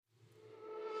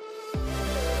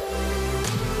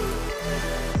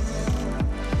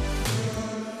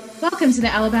Welcome to the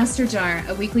Alabaster Jar,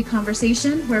 a weekly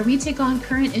conversation where we take on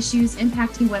current issues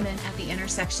impacting women at the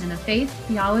intersection of faith,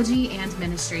 theology, and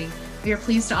ministry. We are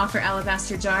pleased to offer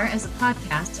Alabaster Jar as a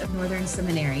podcast of Northern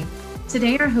Seminary.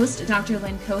 Today, our host, Dr.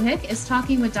 Lynn Kohick, is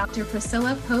talking with Dr.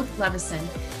 Priscilla Pope-Levison.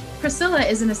 Priscilla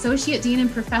is an associate dean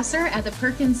and professor at the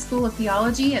Perkins School of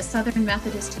Theology at Southern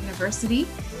Methodist University,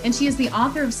 and she is the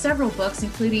author of several books,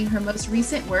 including her most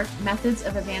recent work, Methods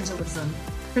of Evangelism.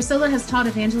 Priscilla has taught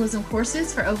evangelism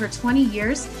courses for over 20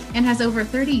 years and has over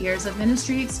 30 years of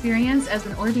ministry experience as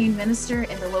an ordained minister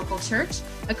in the local church,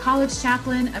 a college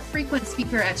chaplain, a frequent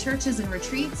speaker at churches and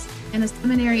retreats, and a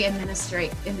seminary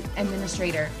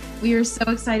administrator. We are so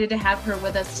excited to have her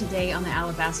with us today on the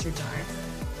Alabaster Jar.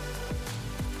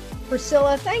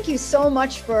 Priscilla, thank you so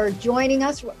much for joining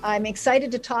us. I'm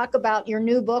excited to talk about your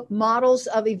new book, Models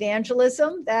of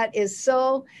Evangelism. That is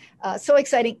so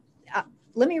exciting.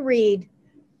 Let me read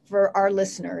for our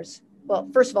listeners. Well,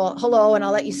 first of all, hello, and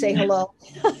I'll let you say hello.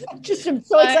 I'm so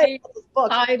excited about this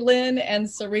book. Hi, Lynn and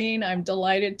Serene. I'm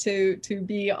delighted to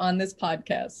be on this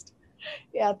podcast.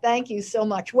 Yeah, thank you so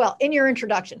much. Well, in your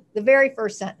introduction, the very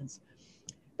first sentence,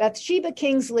 Bathsheba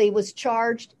Kingsley was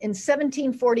charged in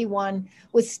 1741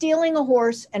 with stealing a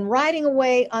horse and riding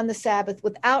away on the Sabbath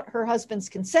without her husband's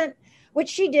consent, which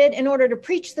she did in order to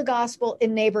preach the gospel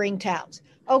in neighboring towns.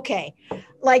 Okay,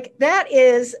 like that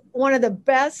is one of the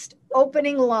best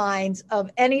opening lines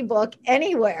of any book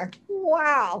anywhere.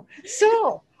 Wow.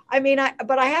 So,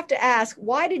 but I have to ask,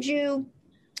 why did you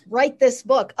write this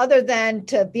book other than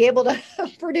to be able to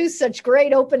produce such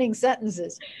great opening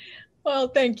sentences? Well,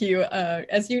 thank you.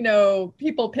 As you know,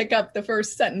 people pick up the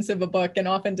first sentence of a book and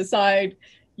often decide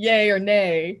yay or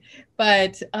nay,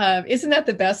 but isn't that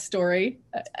the best story?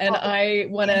 And I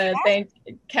want to thank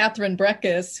Catherine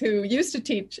Breckes, who used to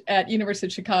teach at University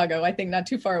of Chicago, I think not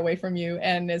too far away from you,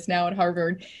 and is now at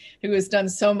Harvard, who has done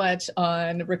so much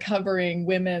on recovering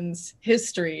women's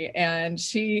history. And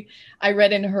I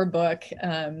read in her book,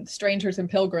 Strangers and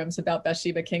Pilgrims, about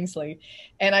Bathsheba Kingsley,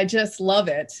 and I just love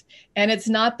it. And it's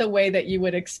not the way that you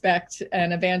would expect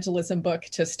an evangelism book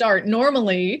to start.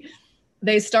 Normally,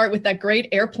 they start with that great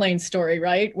airplane story,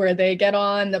 right? Where they get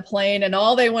on the plane and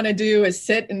all they want to do is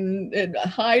sit and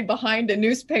hide behind a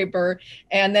newspaper.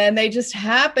 And then they just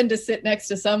happen to sit next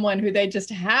to someone who they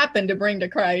just happen to bring to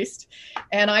Christ.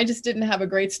 And I just didn't have a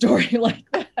great story like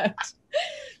that.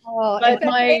 Oh,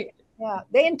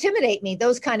 they intimidate me,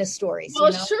 those kind of stories.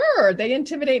 Well, sure. They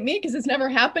intimidate me because it's never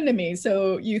happened to me.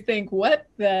 So you think,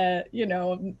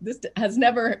 this has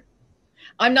never,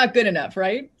 I'm not good enough,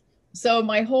 right? So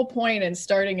my whole point in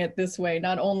starting it this way,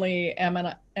 not only am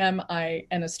I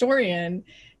an historian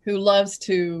who loves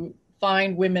to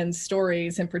find women's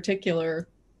stories in particular,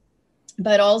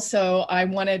 but also I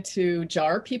wanted to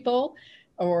jar people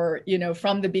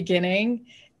from the beginning.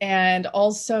 And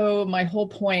also my whole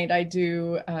point, I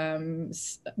do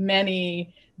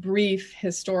many brief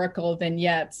historical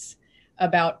vignettes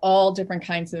about all different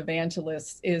kinds of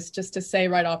evangelists, is just to say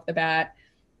right off the bat,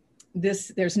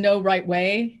 there's no right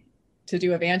way to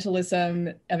do evangelism.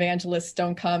 Evangelists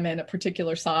don't come in a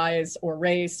particular size or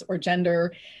race or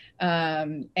gender.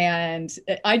 And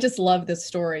I just love this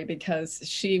story because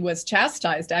she was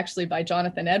chastised actually by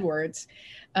Jonathan Edwards.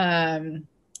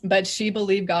 But she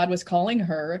believed God was calling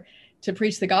her to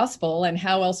preach the gospel. And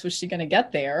how else was she going to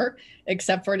get there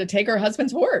except for to take her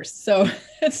husband's horse? So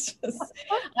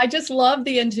I just love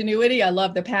the ingenuity. I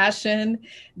love the passion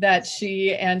that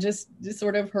and just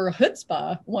sort of her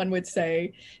chutzpah, one would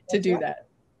say, to do that.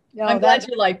 No, I'm glad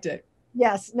you liked it.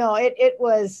 Yes, no, it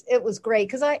was great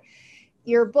because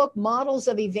your book, Models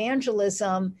of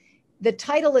Evangelism, the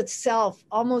title itself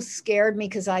almost scared me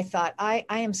because I thought I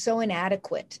am so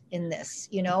inadequate in this,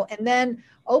 and then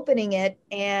opening it,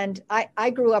 and I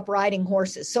grew up riding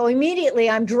horses. So immediately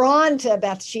I'm drawn to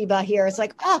Bathsheba here. It's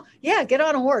like, oh yeah, get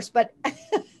on a horse, but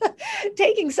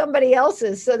taking somebody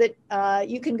else's so that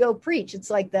you can go preach.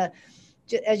 It's like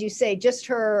as you say, just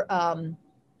her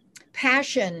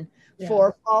passion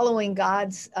for following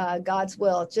God's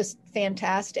will. It's just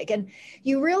fantastic. And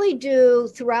you really do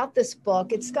throughout this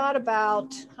book, it's got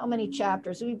about how many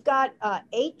chapters? We've got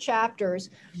 8 chapters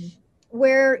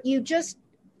where you just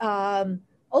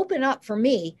open up, for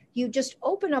me, you just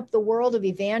open up the world of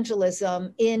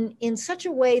evangelism in such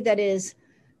a way that is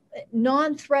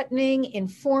non-threatening,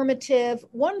 informative.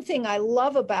 One thing I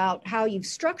love about how you've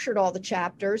structured all the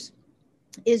chapters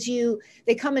is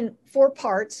they come in 4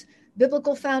 parts: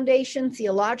 biblical foundation,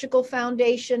 theological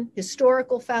foundation,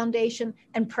 historical foundation,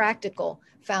 and practical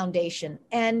foundation.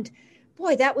 And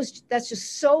boy, that's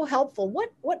just so helpful.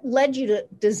 What led you to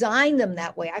design them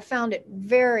that way? I found it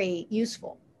very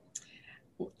useful.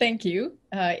 Thank you.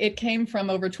 It came from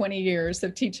over 20 years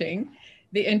of teaching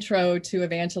the Intro to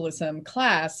Evangelism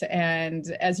class. And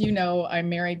as you know, I'm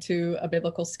married to a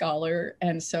biblical scholar.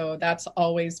 And so that's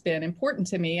always been important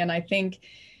to me. And I think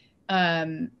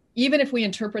even if we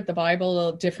interpret the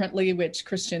Bible differently, which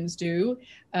Christians do,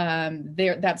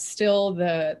 that's still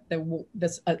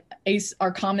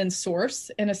our common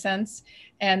source in a sense.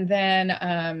 And then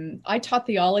I taught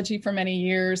theology for many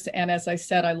years. And as I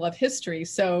said, I love history.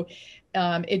 So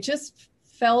it just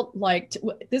felt like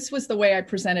this was the way I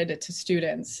presented it to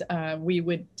students. We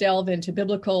would delve into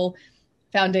biblical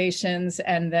foundations,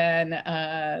 and then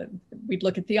we'd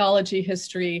look at theology,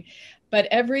 history. But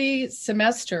every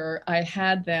semester, I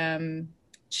had them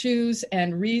choose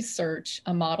and research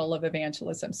a model of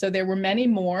evangelism. So there were many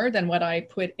more than what I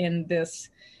put in this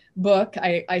book.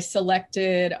 I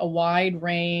selected a wide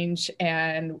range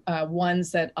and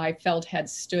ones that I felt had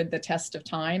stood the test of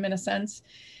time, in a sense.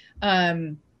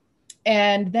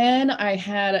 And then I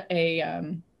had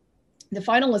the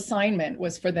final assignment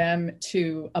was for them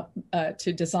to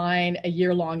design a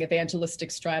year-long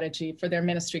evangelistic strategy for their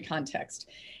ministry context.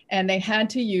 And they had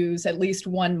to use at least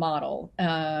one model,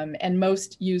 and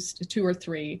most used 2 or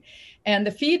 3. And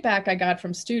the feedback I got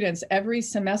from students every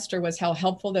semester was how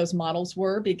helpful those models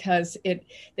were, because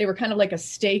they were kind of like a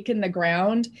stake in the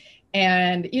ground.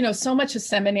 And, so much of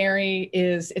seminary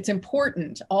it's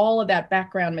important, all of that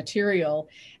background material.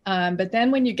 But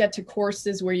then when you get to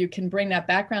courses where you can bring that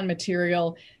background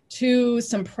material to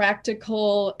some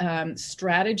practical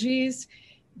strategies,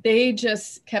 they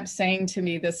just kept saying to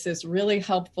me, this is really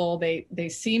helpful. They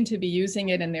seem to be using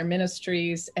it in their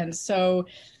ministries. And so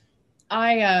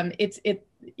I've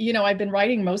been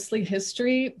writing mostly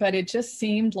history, but it just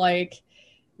seemed like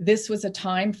this was a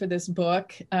time for this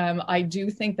book. I do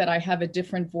think that I have a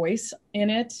different voice in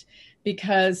it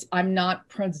because I'm not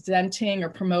presenting or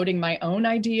promoting my own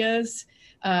ideas.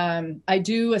 I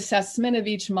do assessment of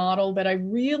each model, but I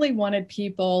really wanted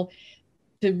people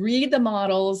to read the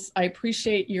models. I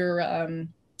appreciate your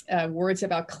words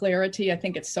about clarity. I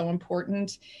think it's so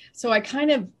important. So I kind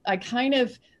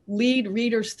of lead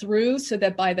readers through so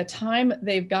that by the time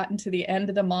they've gotten to the end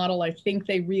of the model, I think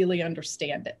they really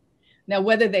understand it. Now,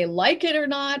 whether they like it or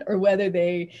not, or whether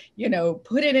they,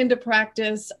 put it into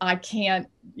practice, I can't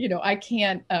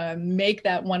make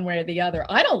that one way or the other.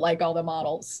 I don't like all the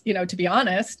models, to be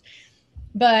honest.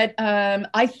 But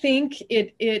I think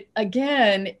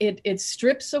it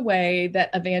strips away that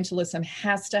evangelism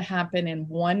has to happen in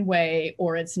one way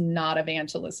or it's not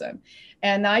evangelism.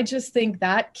 And I just think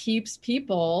that keeps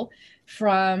people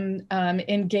from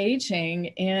engaging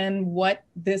in what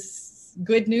this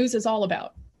good news is all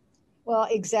about. Well,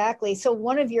 exactly. So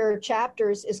one of your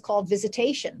chapters is called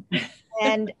Visitation.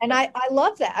 And I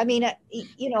love that. I mean,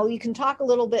 you can talk a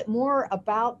little bit more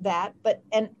about that, but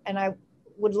and I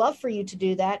would love for you to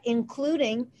do that,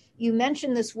 including you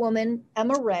mentioned this woman,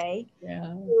 Emma Ray,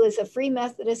 who is a Free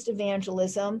Methodist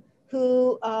evangelism,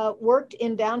 who worked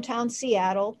in downtown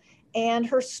Seattle, and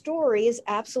her story is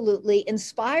absolutely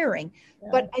inspiring. Yeah.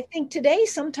 But I think today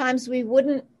sometimes we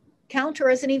wouldn't count her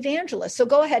as an evangelist. So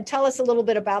go ahead, tell us a little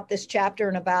bit about this chapter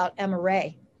and about Emma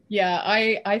Ray. Yeah,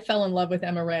 I fell in love with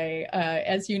Emma Ray.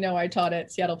 As you know, I taught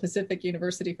at Seattle Pacific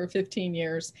University for 15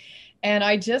 years. And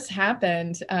I just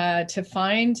happened to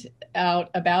find out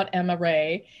about Emma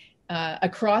Ray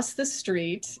across the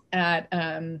street at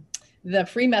the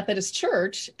Free Methodist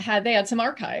Church. They had some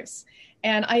archives.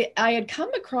 And I had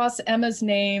come across Emma's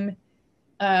name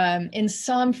in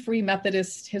some Free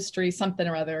Methodist history, something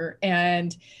or other.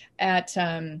 And at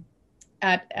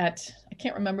I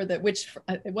can't remember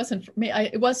it wasn't for me.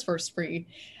 It was First Free.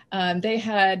 They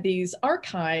had these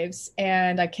archives,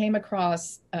 and I came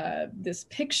across this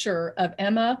picture of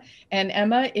Emma, and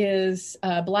Emma is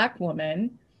a Black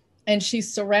woman, and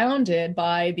she's surrounded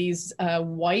by these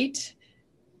white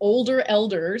older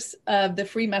elders of the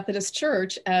Free Methodist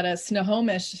Church at a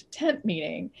Snohomish tent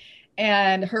meeting.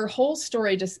 And her whole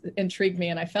story just intrigued me,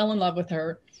 and I fell in love with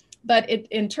her. But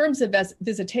in terms of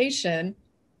visitation,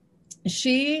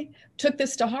 she took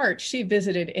this to heart. She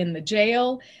visited in the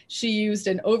jail. She used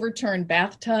an overturned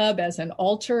bathtub as an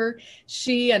altar.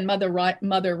 She and Mother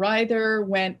Ryther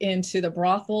went into the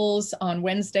brothels on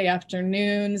Wednesday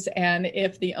afternoons, and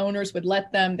if the owners would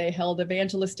let them, they held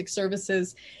evangelistic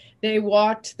services. They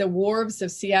walked the wharves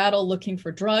of Seattle looking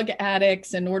for drug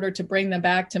addicts in order to bring them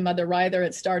back to Mother Ryther.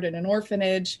 It started an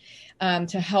orphanage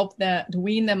to help them, to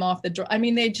wean them off the drug. I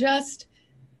mean, they just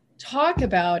talk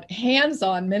about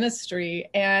hands-on ministry.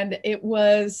 And it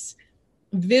was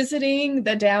visiting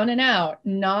the down and out,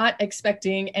 not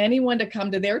expecting anyone to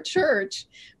come to their church,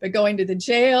 but going to the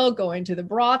jail, going to the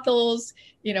brothels,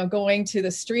 going to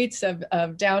the streets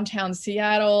of downtown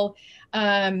Seattle.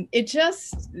 Her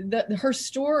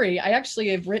story, I actually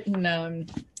have written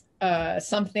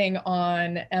something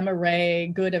on Emma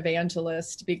Ray, Good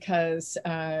Evangelist, because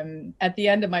at the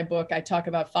end of my book, I talk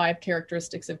about 5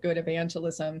 characteristics of good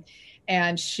evangelism,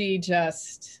 and she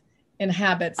just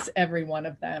inhabits every one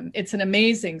of them. It's an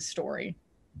amazing story.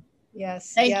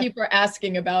 Yes. Thank you for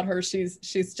asking about her. She's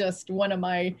just one of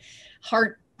my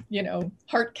heart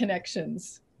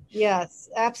connections. Yes,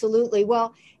 absolutely.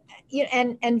 Well,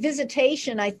 and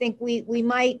visitation, I think we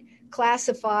might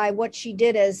classify what she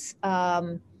did as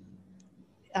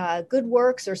good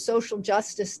works or social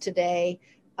justice today,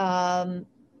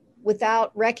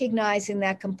 without recognizing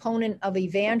that component of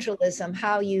evangelism,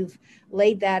 how you've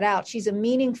laid that out. She's a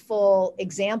meaningful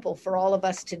example for all of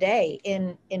us today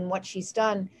in what she's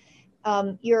done.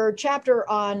 Your chapter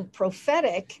on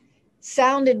prophetic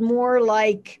sounded more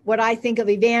like what I think of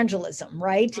evangelism,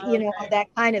 right? Okay.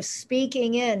 That kind of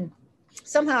speaking in.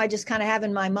 Somehow I just kind of have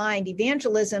in my mind,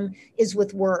 evangelism is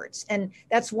with words. And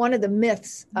that's one of the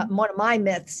myths, one of my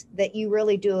myths that you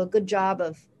really do a good job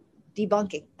of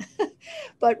debunking.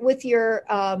 But with your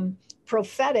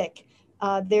prophetic,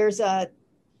 there's a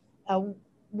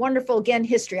wonderful, again,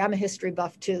 history. I'm a history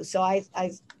buff too. So I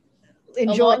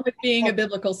enjoy. Along with being a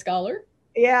biblical scholar.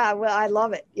 Yeah, well, I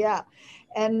love it. Yeah.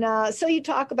 And so you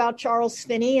talk about Charles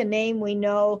Finney, a name we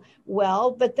know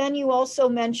well, but then you also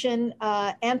mention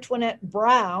Antoinette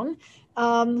Brown,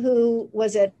 who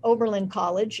was at Oberlin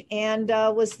College and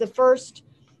was the first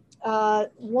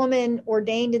woman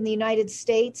ordained in the United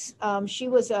States. She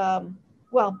was,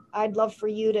 well, I'd love for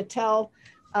you to tell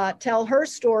her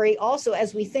story also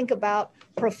as we think about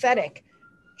prophetic.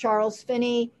 Charles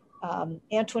Finney,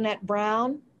 Antoinette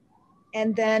Brown,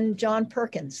 and then John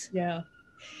Perkins. Yeah.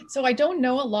 So I don't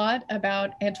know a lot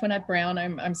about Antoinette Brown,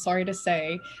 I'm sorry to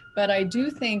say, but I do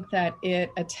think that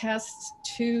it attests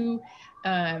to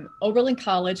Oberlin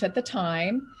College at the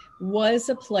time was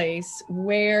a place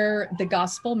where the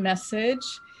gospel message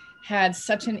had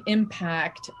such an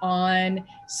impact on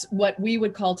what we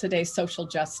would call today social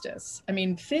justice. I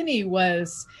mean, Finney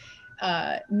was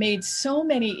made so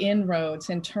many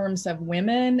inroads in terms of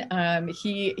women.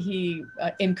 He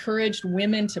encouraged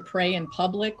women to pray in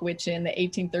public, which in the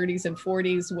 1830s and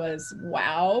 40s was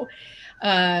wow.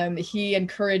 He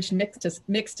encouraged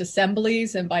mixed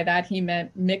assemblies, and by that he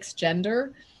meant mixed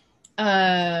gender.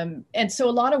 And so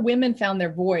a lot of women found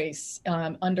their voice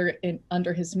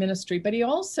under his ministry, but he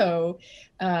also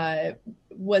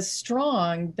was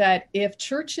strong that if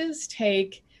churches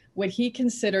take what he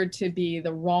considered to be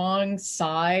the wrong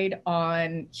side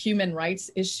on human rights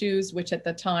issues, which at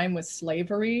the time was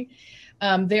slavery,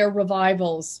 their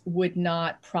revivals would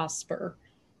not prosper.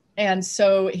 And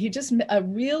so he just a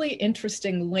really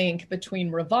interesting link between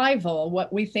revival,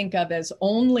 what we think of as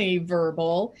only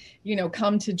verbal,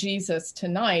 come to Jesus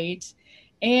tonight,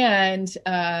 and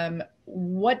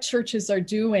what churches are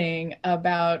doing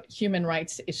about human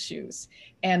rights issues,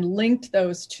 and linked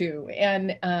those two.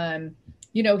 And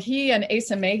he and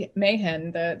Asa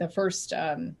Mahan, the first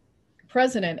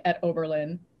president at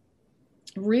Oberlin,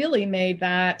 really made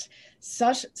that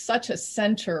such a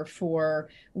center for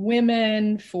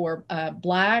women, for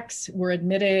Blacks were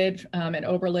admitted at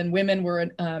Oberlin. Women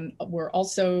were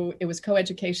also, it was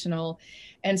coeducational.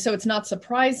 And so it's not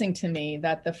surprising to me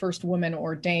that the first woman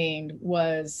ordained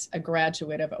was a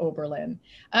graduate of Oberlin.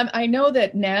 I know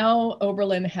that now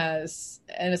Oberlin has,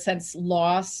 in a sense,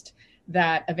 lost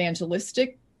that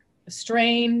evangelistic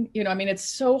strain. It's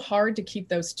so hard to keep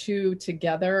those two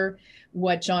together.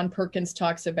 What John Perkins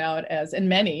talks about as, and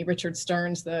many, Richard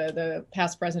Stearns, the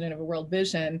past president of World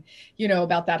Vision,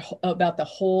 about the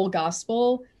whole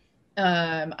gospel.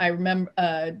 I remember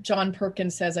John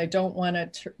Perkins says, I don't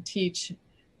want to teach,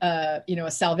 a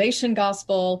salvation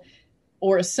gospel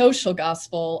or a social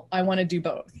gospel. I want to do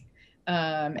both.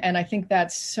 And I think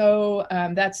that's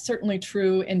certainly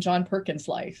true in John Perkins'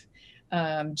 life.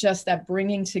 Just that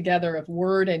bringing together of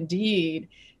word and deed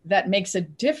that makes a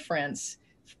difference,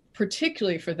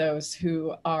 particularly for those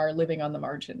who are living on the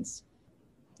margins.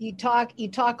 You talk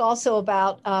also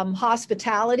about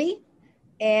hospitality,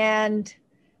 and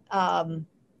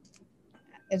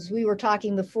as we were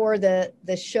talking before the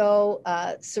show,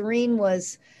 Serene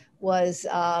was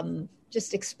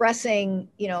just expressing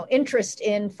interest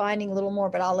in finding a little more,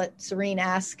 but I'll let Serene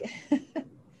ask.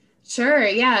 Sure.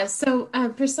 Yeah. So,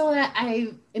 Priscilla,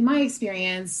 in my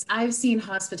experience, I've seen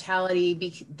hospitality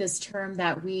be this term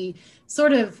that we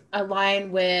sort of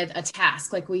align with a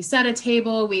task. Like we set a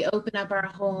table, we open up our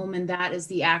home, and that is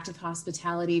the act of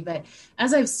hospitality. But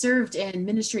as I've served in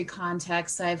ministry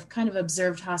contexts, I've kind of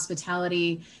observed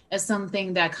hospitality as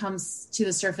something that comes to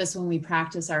the surface when we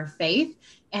practice our faith.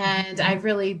 And I've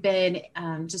really been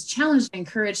just challenged and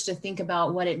encouraged to think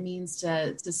about what it means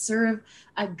to serve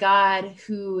a God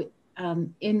who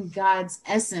in God's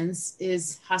essence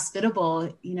is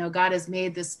hospitable. You know, God has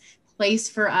made this place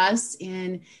for us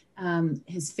in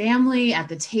his family at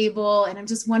the table. And I'm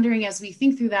just wondering, as we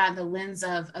think through that in the lens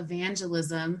of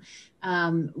evangelism,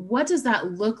 what does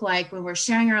that look like when we're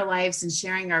sharing our lives and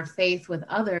sharing our faith with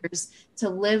others to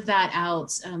live that out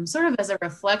sort of as a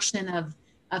reflection of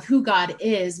who God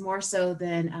is more so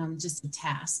than just a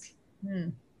task?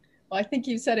 Well, I think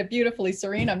you said it beautifully,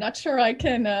 Serene. I'm not sure I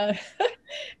can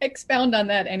expound on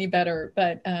that any better,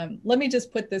 but let me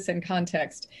just put this in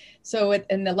context. So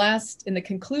in the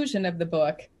conclusion of the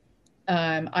book,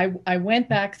 I went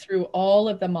back through all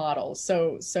of the models.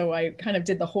 So I kind of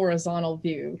did the horizontal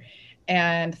view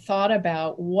and thought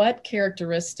about what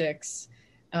characteristics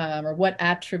or what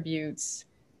attributes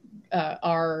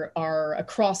are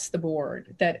across the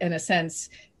board that, in a sense,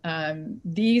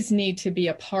 these need to be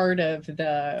a part of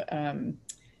the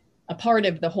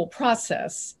whole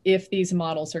process if these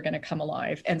models are going to come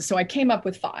alive. And so I came up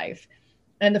with 5.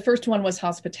 And the first one was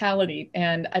hospitality.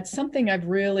 And it's something I've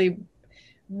really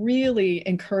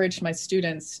encouraged my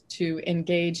students to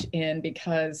engage in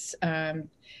because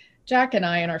Jack and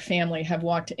I and our family have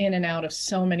walked in and out of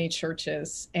so many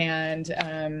churches, and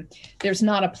there's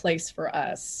not a place for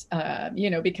us,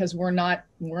 because we're not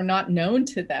known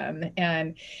to them.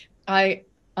 And the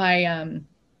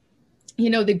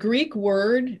Greek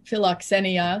word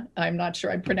philoxenia, I'm not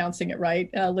sure I'm pronouncing it right,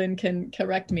 Lynn can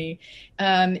correct me,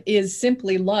 is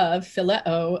simply love,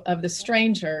 phileo, of the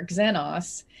stranger,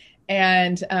 xenos.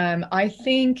 And I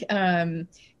think,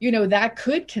 that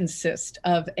could consist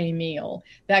of a meal.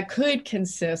 That could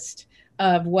consist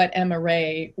of what Emma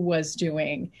Ray was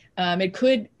doing. It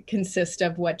could consist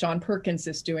of what John Perkins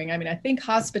is doing. I mean, I think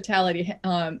hospitality,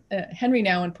 Henry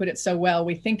Nouwen put it so well,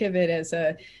 we think of it as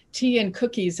a tea and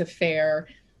cookies affair,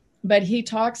 but he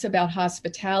talks about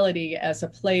hospitality as a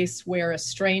place where a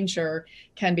stranger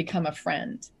can become a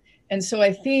friend. And so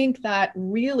I think that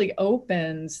really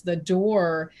opens the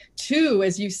door to,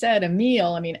 as you said, a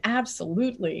meal. I mean,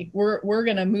 absolutely. We're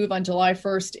going to move on July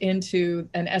 1st into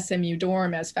an SMU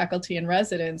dorm as faculty and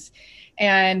residents.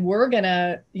 And we're going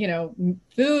to,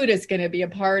 food is going to be a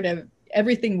part of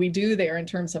everything we do there in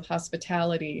terms of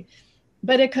hospitality.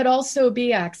 But it could also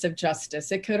be acts of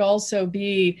justice. It could also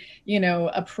be,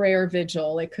 a prayer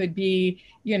vigil. It could be,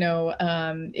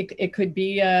 it could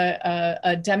be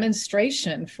a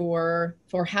demonstration for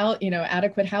how,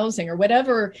 adequate housing or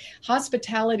whatever.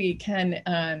 Hospitality can,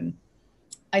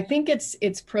 I think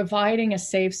it's providing a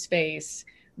safe space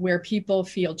where people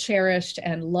feel cherished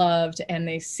and loved, and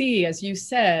they see, as you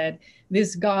said,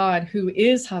 this God who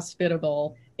is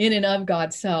hospitable in and of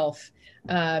God's self,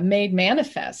 made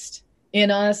manifest in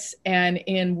us and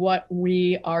in what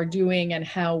we are doing and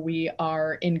how we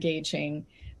are engaging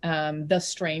the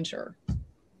stranger.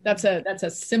 That's a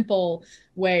simple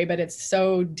way, but it's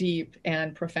so deep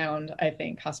and profound, I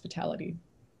think, hospitality.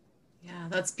 Yeah,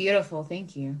 that's beautiful.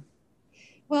 Thank you.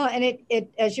 Well, and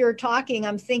it as you're talking,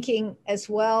 I'm thinking as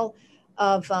well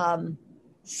of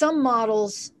some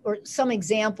models or some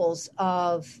examples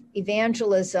of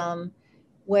evangelism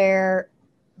where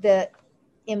the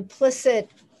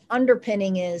implicit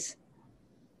underpinning is,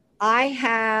 I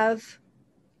have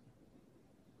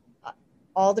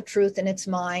all the truth and it's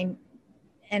mine,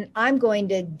 and I'm going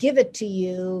to give it to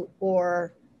you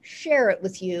or share it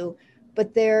with you,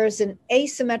 but there's an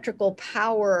asymmetrical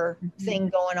power thing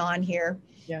going on here.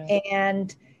 Yeah.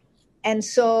 And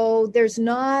so there's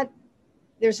not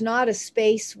a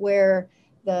space where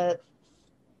the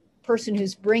person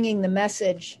who's bringing the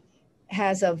message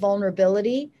has a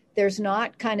vulnerability. There's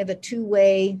not kind of a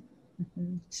two-way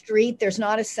street. There's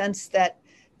not a sense that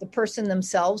the person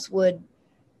themselves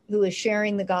who is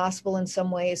sharing the gospel in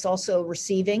some way is also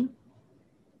receiving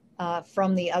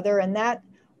from the other. And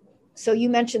so you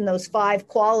mentioned those 5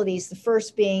 qualities, the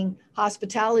first being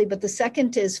hospitality, but the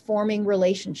second is forming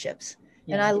relationships.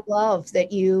 Yeah. And I love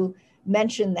that you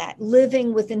mentioned that.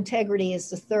 Living with integrity is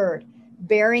the third,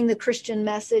 bearing the Christian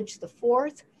message, the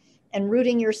fourth, and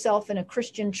rooting yourself in a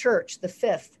Christian church, the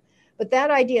fifth. But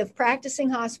that idea of practicing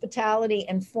hospitality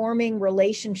and forming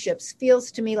relationships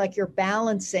feels to me like you're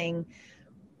balancing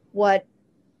what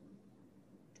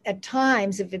at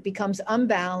times, if it becomes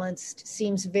unbalanced,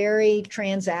 seems very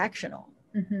transactional.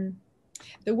 Mm-hmm.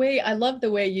 I love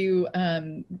the way you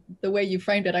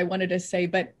framed it. I wanted to say,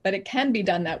 but it can be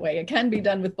done that way. It can be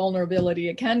done with vulnerability.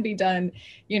 It can be done,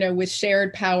 with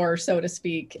shared power, so to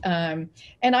speak. And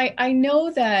I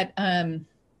know that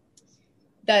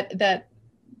that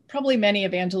probably many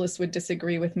evangelists would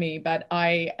disagree with me, but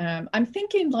I'm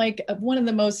thinking like of one of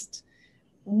the most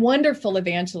wonderful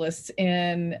evangelists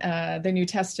in the New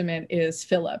Testament is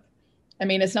Philip. I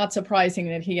mean, it's not surprising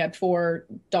that he had 4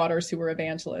 daughters who were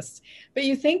evangelists, but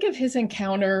you think of his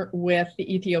encounter with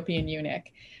the Ethiopian eunuch.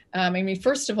 I mean,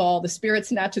 first of all, the Spirit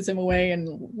snatches him away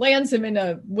and lands him in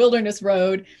a wilderness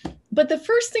road. But the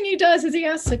first thing he does is he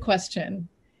asks a question,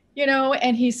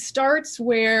 and he starts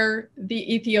where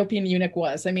the Ethiopian eunuch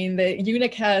was. I mean, the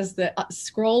eunuch has the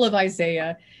scroll of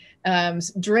Isaiah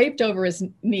draped over his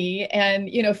knee. And,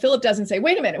 Philip doesn't say,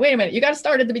 wait a minute, you got to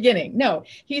start at the beginning. No,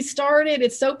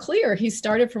 it's so clear. He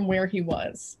started from where he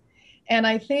was. And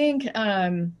I think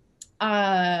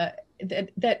that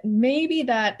maybe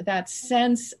that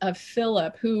sense of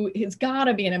Philip, who has got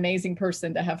to be an amazing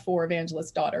person to have 4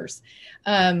 evangelist daughters,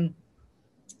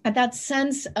 that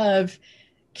sense of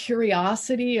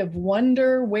curiosity, of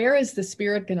wonder, where is the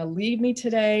Spirit going to lead me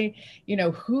today?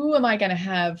 Who am I going to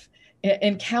have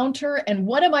encounter and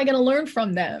what am I going to learn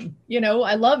from them?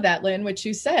 I love that, Lynn, which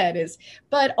you said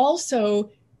but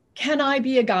also, can I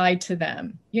be a guide to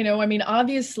them? I mean,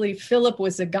 obviously Philip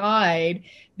was a guide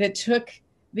that took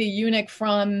the eunuch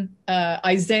from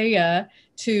Isaiah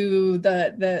to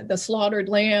the slaughtered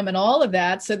lamb and all of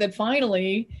that, so that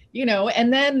finally,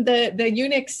 and then the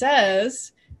eunuch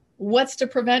says, what's to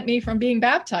prevent me from being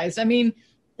baptized? I mean,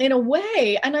 in a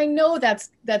way, and I know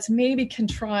that's maybe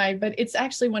contrived, but it's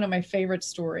actually one of my favorite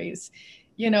stories,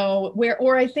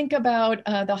 or I think about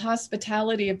the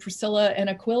hospitality of Priscilla and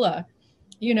Aquila,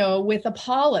 with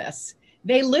Apollos.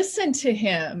 They listened to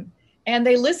him, and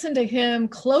they listened to him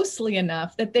closely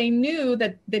enough that they knew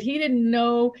that he didn't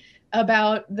know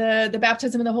about the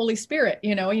baptism of the Holy Spirit.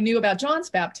 He knew about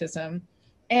John's baptism.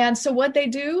 And so what they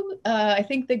do, I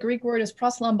think the Greek word is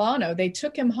proslambano. They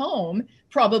took him home,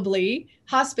 probably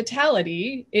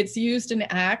hospitality. It's used in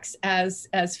Acts as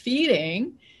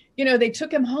feeding. They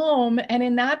took him home, and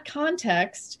in that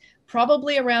context,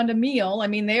 probably around a meal. I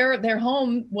mean, their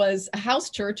home was a house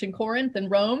church in Corinth and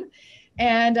Rome,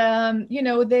 and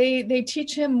they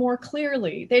teach him more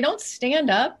clearly. They don't stand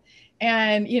up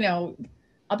and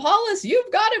Apollos,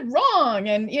 you've got it wrong,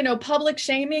 and public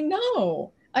shaming.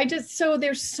 No. So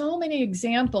there's so many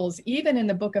examples, even in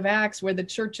the book of Acts, where the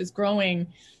church is growing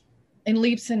in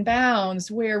leaps and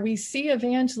bounds, where we see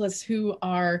evangelists who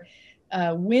are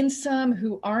winsome,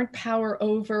 who aren't power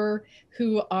over,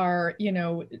 who are,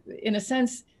 in a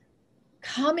sense,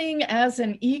 coming as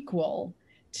an equal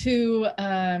to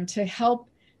help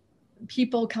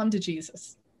people come to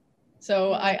Jesus.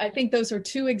 So I think those are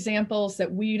 2 examples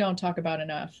that we don't talk about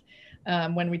enough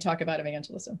when we talk about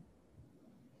evangelism.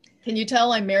 Can you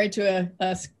tell I'm married to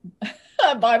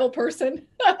a Bible person?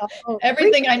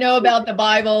 Everything I know about the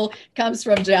Bible comes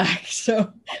from Jack.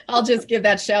 So I'll just give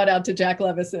that shout out to Jack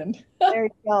Levison. There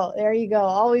you go.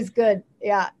 Always good.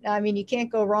 Yeah. I mean, you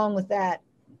can't go wrong with that.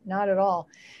 Not at all.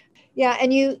 Yeah.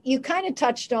 And you kind of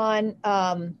touched on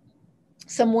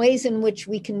some ways in which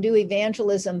we can do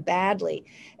evangelism badly.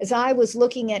 As I was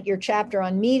looking at your chapter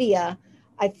on media,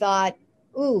 I thought,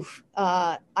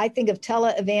 I think of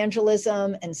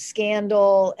televangelism and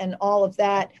scandal and all of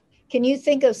that. Can you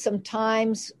think of some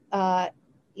times,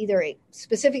 either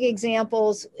specific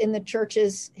examples in the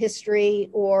church's history,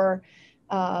 or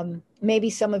maybe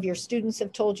some of your students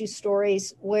have told you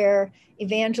stories where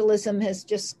evangelism has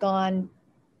just gone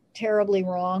terribly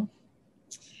wrong?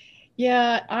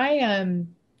 Yeah,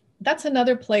 that's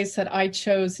another place that I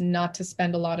chose not to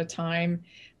spend a lot of time,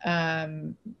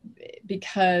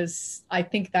 because I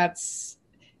think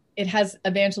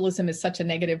evangelism is such a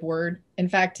negative word. In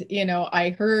fact,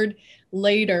 I heard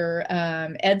later,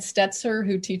 Ed Stetzer,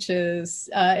 who teaches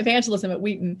evangelism at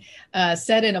Wheaton,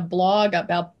 said in a blog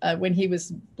about when he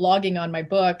was blogging on my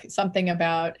book, something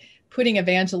about putting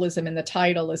evangelism in the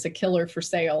title is a killer for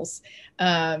sales.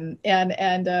 I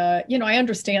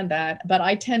understand that, but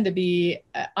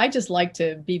I just like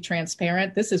to be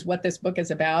transparent. This is what this book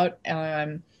is about.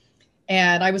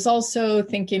 And I was also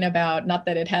thinking about, not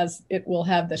that it will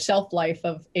have the shelf life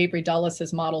of Avery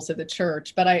Dulles' Models of the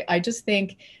Church, but I just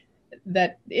think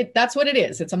that that's what it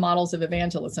is. It's a models of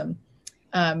evangelism.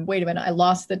 Wait a minute, I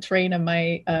lost the train of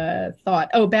my thought.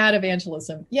 Oh, bad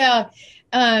evangelism. Yeah.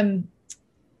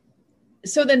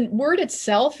 So the word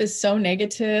itself is so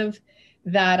negative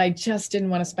that I just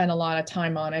didn't want to spend a lot of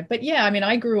time on it. But yeah, I mean,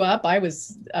 I grew up, I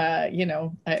was,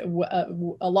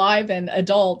 alive and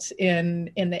adult in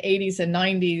the 80s and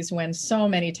 90s when so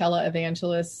many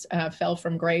televangelists fell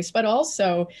from grace. But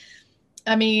also,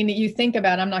 I mean, you think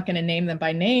about, I'm not going to name them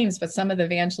by names, but some of the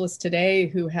evangelists today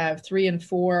who have 3 and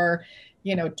 4,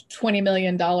 $20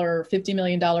 million, $50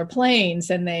 million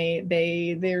planes. And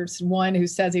there's one who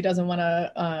says he doesn't want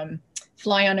to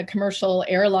fly on a commercial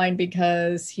airline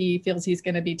because he feels he's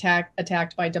going to be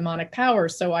attacked by demonic power.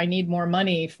 So I need more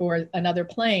money for another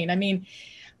plane. I mean,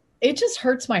 it just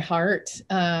hurts my heart.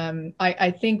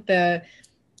 I think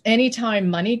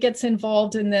anytime money gets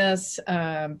involved in this,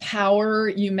 power,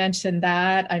 you mentioned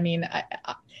that. I mean,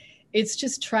 it's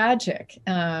just tragic.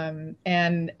 But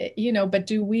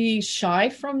do we shy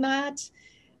from that?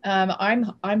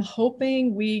 I'm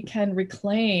hoping we can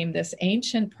reclaim this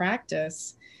ancient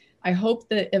practice. I hope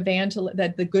that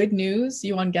that the good news,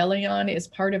 Evangelion, is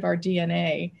part of our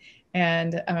DNA.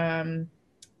 And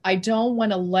I don't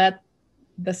want to let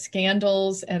the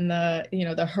scandals and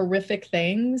the horrific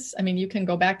things. I mean, you can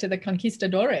go back to the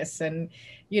conquistadores and,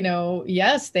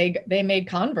 yes, they made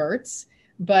converts,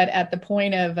 but at the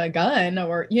point of a gun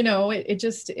or,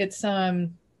 there's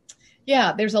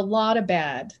a lot of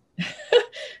bad.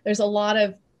 There's a lot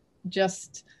of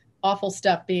just awful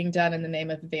stuff being done in the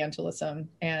name of evangelism.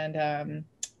 And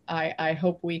I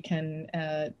hope we can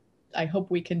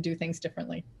do things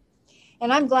differently.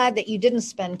 And I'm glad that you didn't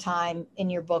spend time in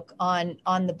your book on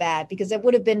the bad, because it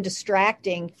would have been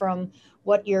distracting from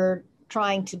what you're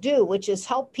trying to do, which is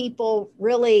help people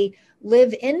really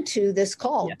live into this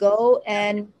call. Yeah. Go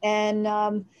and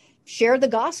share the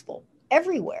gospel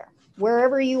everywhere,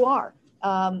 wherever you are,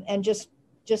 and just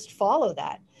follow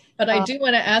that. But I do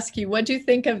want to ask you, what do you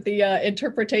think of the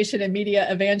interpretation in media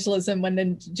evangelism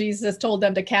when Jesus told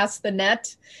them to cast the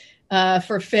net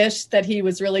for fish, that he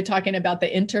was really talking about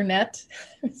the internet?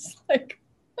 It's like,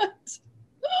 what?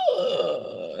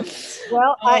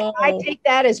 Well, I take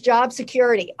that as job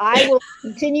security. I will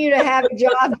continue to have a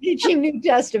job teaching New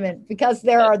Testament because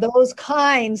there are those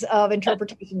kinds of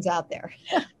interpretations out there.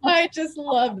 I just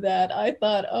love that. I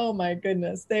thought, oh my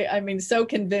goodness. So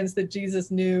convinced that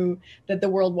Jesus knew that the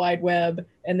World Wide Web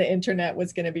and the internet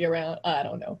was going to be around. I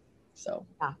don't know. So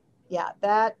yeah,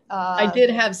 that I did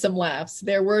have some laughs.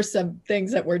 There were some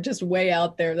things that were just way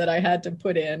out there that I had to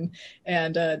put in,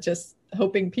 and just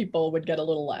hoping people would get a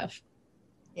little laugh.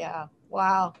 Yeah.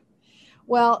 Wow.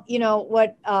 Well,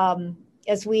 what,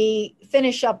 as we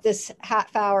finish up this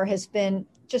half hour has been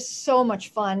just so much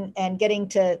fun, and getting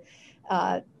to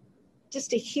just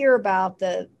to hear about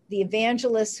the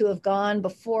evangelists who have gone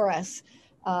before us.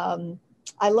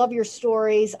 I love your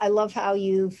stories. I love how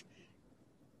you've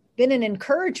been an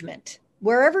encouragement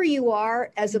wherever you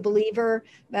are as a believer,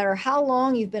 no matter how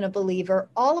long you've been a believer.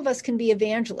 All of us can be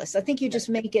evangelists. I think you just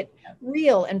make it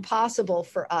real and possible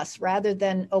for us rather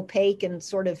than opaque and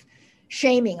sort of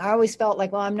shaming. I always felt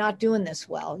like, well, I'm not doing this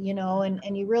well,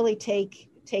 and you really take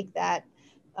that.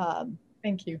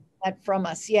 Thank you. That from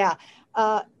us. Yeah.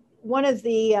 One of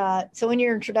the, so in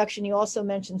your introduction, you also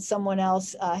mentioned someone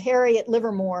else, Harriet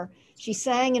Livermore. She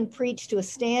sang and preached to a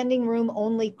standing room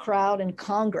only crowd in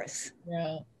Congress.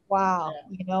 Yeah. Wow.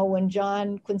 Yeah. When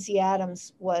John Quincy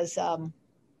Adams was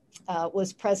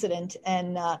president,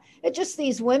 and it's just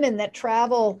these women that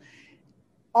travel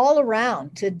all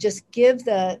around to just give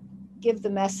the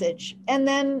message. And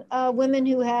then women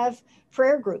who have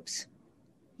prayer groups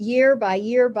year by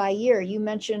year by year. You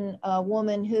mentioned a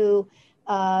woman who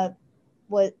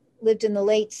lived in the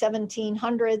late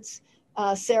 1700s,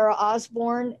 Sarah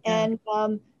Osborne, and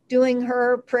doing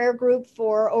her prayer group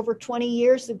for over 20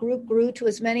 years. The group grew to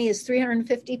as many as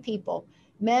 350 people,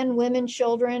 men, women,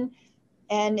 children,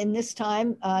 and in this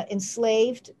time,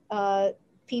 enslaved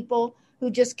people who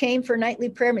just came for nightly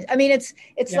prayer meetings. I mean, it's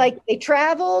like they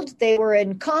traveled, they were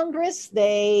in Congress,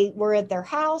 they were at their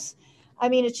house. I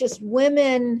mean, it's just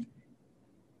women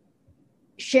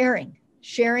sharing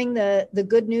the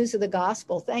good news of the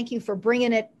gospel. Thank you for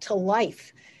bringing it to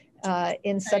life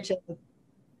in such an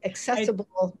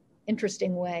accessible,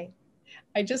 interesting way.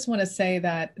 I just want to say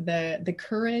that the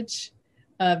courage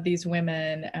of these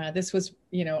women, this was,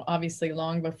 obviously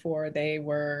long before they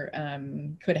were,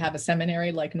 could have a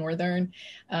seminary like Northern,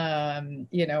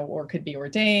 or could be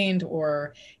ordained,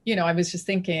 or, I was just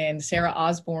thinking Sarah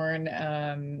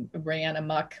Osborne ran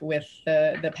amok with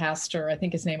the pastor. I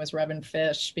think his name was Reverend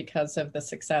Fish, because of the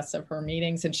success of her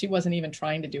meetings. And she wasn't even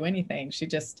trying to do anything. She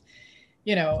just,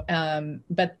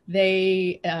 but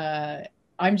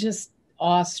I'm just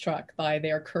awestruck by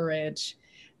their courage,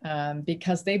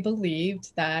 because they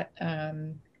believed that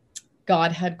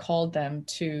God had called them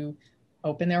to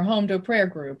open their home to a prayer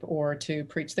group or to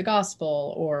preach the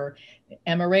gospel. Or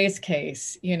Emma Ray's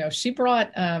case, she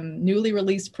brought newly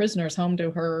released prisoners home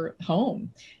to her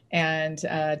home and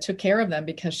took care of them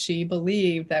because she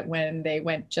believed that when they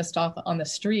went just off on the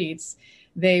streets,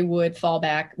 they would fall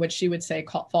back, what she would say,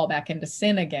 fall back into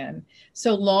sin again.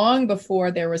 So long before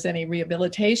there was any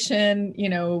rehabilitation,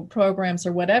 programs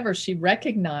or whatever, she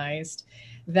recognized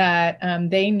that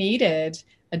they needed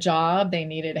a job, they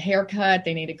needed a haircut,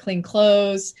 they needed clean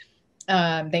clothes,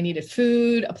 they needed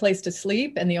food, a place to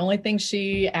sleep. And the only thing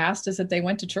she asked is that they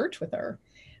went to church with her.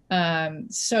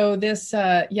 So this,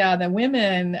 the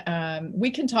women, we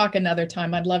can talk another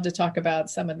time. I'd love to talk about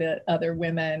some of the other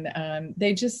women.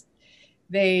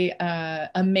 They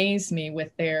amaze me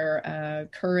with their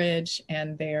courage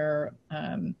and their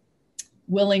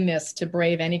willingness to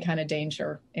brave any kind of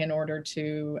danger in order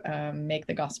to make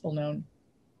the gospel known.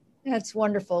 That's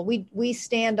wonderful. We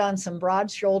stand on some broad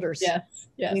shoulders.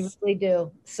 Yes. We really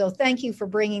do. So thank you for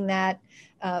bringing that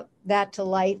to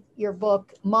light. Your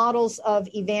book, Models of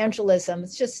Evangelism.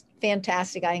 It's just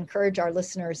fantastic. I encourage our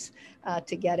listeners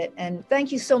to get it. And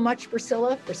thank you so much,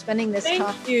 Priscilla, for spending this time.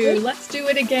 Thank you. Let's do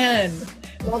it again.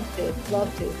 Love to.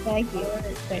 Thank you. All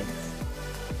right, thanks.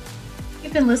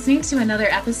 You've been listening to another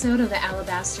episode of the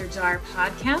Alabaster Jar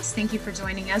podcast. Thank you for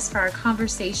joining us for our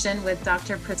conversation with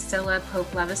Dr. Priscilla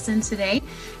Pope-Levison today.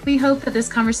 We hope that this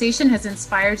conversation has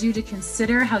inspired you to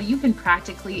consider how you can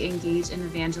practically engage in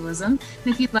evangelism.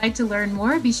 And if you'd like to learn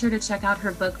more, be sure to check out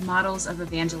her book, Models of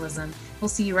Evangelism. We'll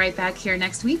see you right back here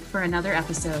next week for another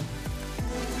episode.